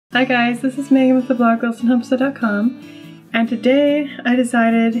Hi guys, this is Megan with the blog Homestead.com, and today I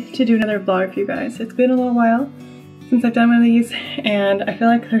decided to do another vlog for you guys. It's been a little while since I've done one of these, and I feel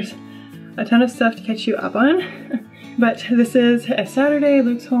like there's a ton of stuff to catch you up on. But this is a Saturday,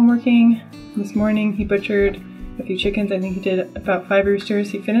 Luke's home working. This morning he butchered a few chickens. I think he did about 5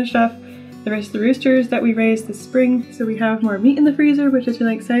 roosters. He finished off the rest of the roosters that we raised this spring, so we have more meat in the freezer, which is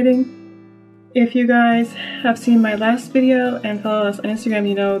really exciting. If you guys have seen my last video and follow us on Instagram,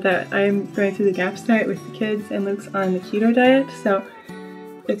 you know that I'm going through the GAPS diet with the kids and Luke's on the keto diet, so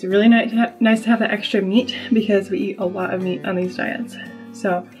it's really nice to have that extra meat because we eat a lot of meat on these diets.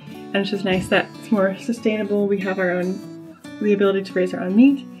 So, and it's just nice that it's more sustainable. We have the ability to raise our own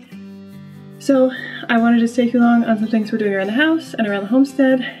meat. So I wanted to take you along on some things we're doing around the house and around the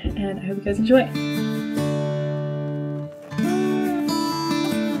homestead, and I hope you guys enjoy.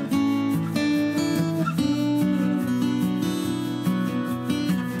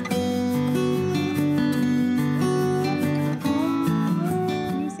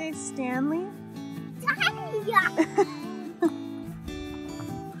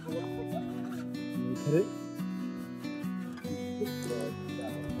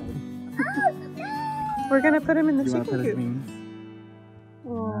 We're gonna put him in the chicken coop.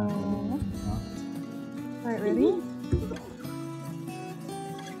 Aww. Alright, ready?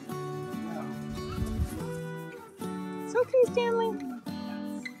 It's okay, Stanley.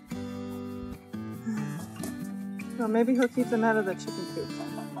 Well, maybe he'll keep them out of the chicken coop.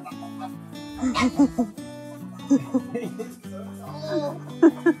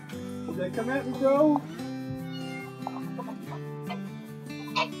 Did they come at me, Joe?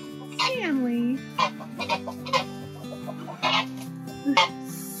 Stanley.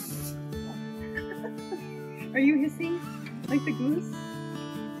 Are you hissing like the goose?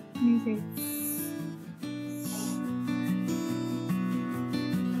 Can you say?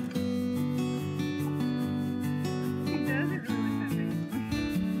 He doesn't really like that thing.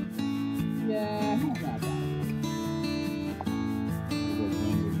 Yeah, not bad.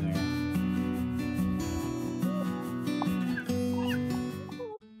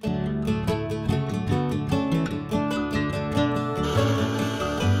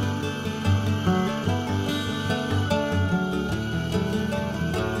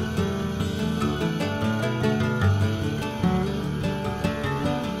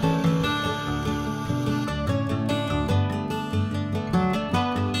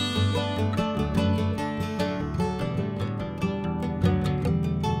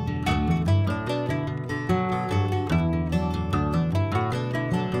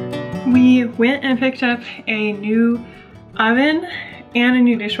 We went and picked up a new oven and a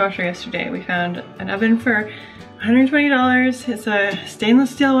new dishwasher yesterday. We found an oven for $120. It's a stainless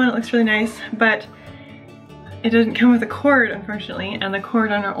steel one. It looks really nice, but it doesn't come with a cord, unfortunately, and the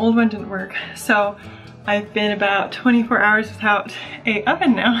cord on our old one didn't work. So I've been about 24 hours without an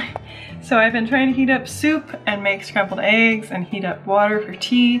oven now. So I've been trying to heat up soup and make scrambled eggs and heat up water for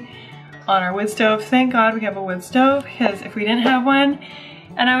tea on our wood stove. Thank God we have a wood stove, because if we didn't have one,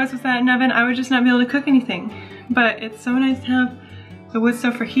 and I was without an oven, I would just not be able to cook anything. But it's so nice to have the wood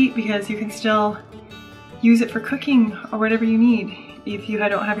stove for heat because you can still use it for cooking or whatever you need if you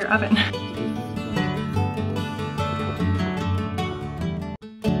don't have your oven.